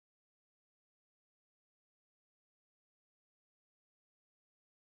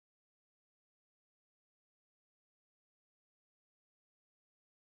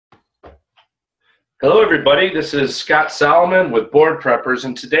Hello everybody, this is Scott Solomon with Board Preppers,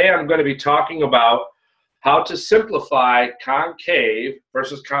 and today I'm going to be talking about how to simplify concave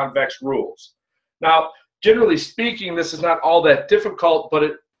versus convex rules. Now, generally speaking, this is not all that difficult, but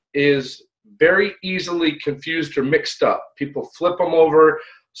it is very easily confused or mixed up. People flip them over,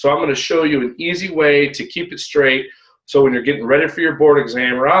 so I'm going to show you an easy way to keep it straight, so when you're getting ready for your board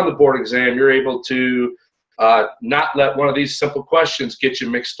exam or on the board exam, you're able to not let one of these simple questions get you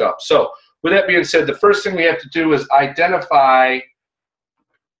mixed up. So, with that being said, the first thing we have to do is identify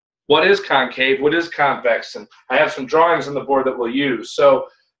what is concave, what is convex, and I have some drawings on the board that we'll use. So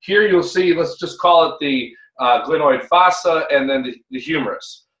here you'll see, let's just call it the glenoid fossa and then the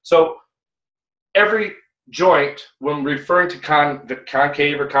humerus. So every joint, when referring to the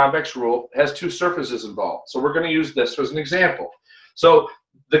concave or convex rule, has two surfaces involved. So we're going to use this as an example. So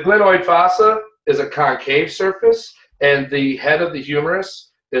the glenoid fossa is a concave surface, and the head of the humerus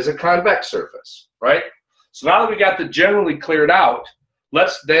is a convex surface, right? So now that we got the generally cleared out,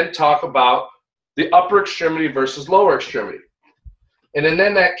 let's then talk about the upper extremity versus lower extremity. And then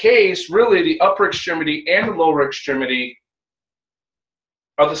in that case, really the upper extremity and the lower extremity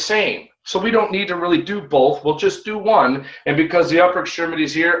are the same. So we don't need to really do both, we'll just do one, and because the upper extremity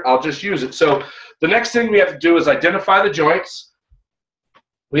is here, I'll just use it. So the next thing we have to do is identify the joints.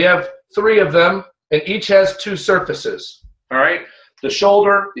 We have 3 of them, and each has 2 surfaces, all right? The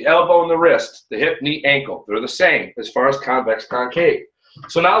shoulder, the elbow, and the wrist, the hip, knee, ankle, they're the same as far as convex, concave.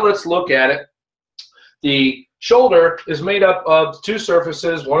 So now let's look at it. The shoulder is made up of 2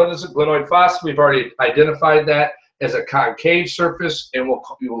 surfaces. One of them is a glenoid fossa. We've already identified that as a concave surface, and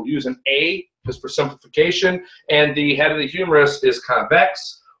we'll use an A just for simplification. And the head of the humerus is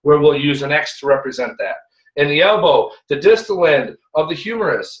convex, where we'll use an X to represent that. And the elbow, the distal end of the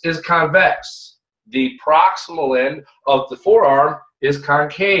humerus is convex. The proximal end of the forearm is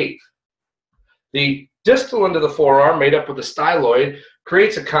concave. The distal end of the forearm, made up of the styloid,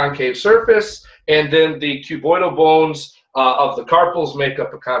 creates a concave surface, and then the cuboidal bones of the carpals make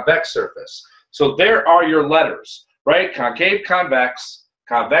up a convex surface. So there are your letters, right? Concave, convex,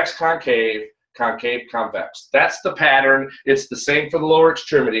 convex, concave, concave, convex. That's the pattern. It's the same for the lower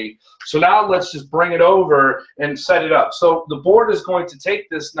extremity. So now let's just bring it over and set it up. So the board is going to take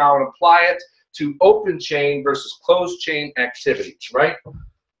this now and apply it to open chain versus closed chain activities, right?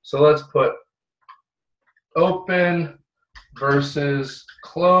 So let's put open versus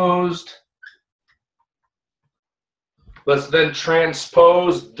closed. Let's then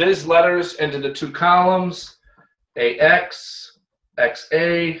transpose these letters into the 2 columns, AX,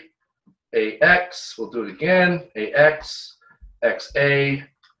 XA, AX, we'll do it again, AX, XA,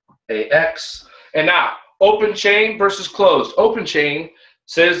 AX. And now, open chain versus closed. Open chain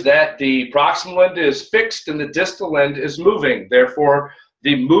says that the proximal end is fixed and the distal end is moving. Therefore,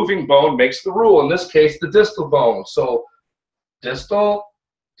 the moving bone makes the rule. In this case, the distal bone. So distal,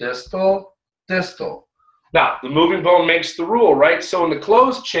 distal, distal. Now, the moving bone makes the rule, right? So in the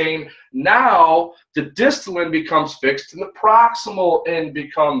closed chain, now the distal end becomes fixed and the proximal end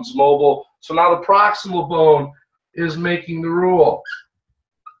becomes mobile. So now the proximal bone is making the rule.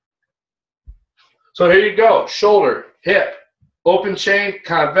 So here you go, shoulder, hip. Open chain,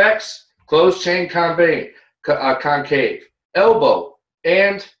 convex, closed chain, concave. Elbow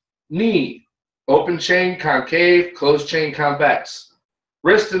and knee, open chain, concave, closed chain, convex.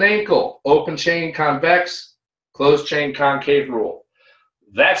 Wrist and ankle, open chain, convex, closed chain, concave rule.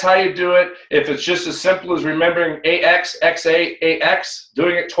 That's how you do it. If it's just as simple as remembering AX, XA, AX,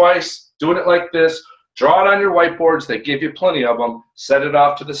 doing it twice, doing it like this, draw it on your whiteboards. They give you plenty of them. Set it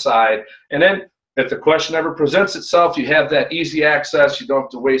off to the side. And then if the question ever presents itself, you have that easy access. You don't have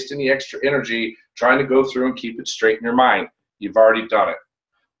to waste any extra energy trying to go through and keep it straight in your mind. You've already done it.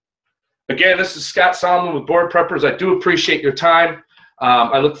 Again, this is Scott Solomon with Board Preppers. I do appreciate your time.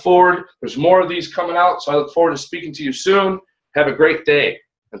 I look forward. There's more of these coming out, so I look forward to speaking to you soon. Have a great day,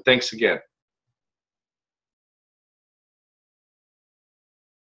 and thanks again.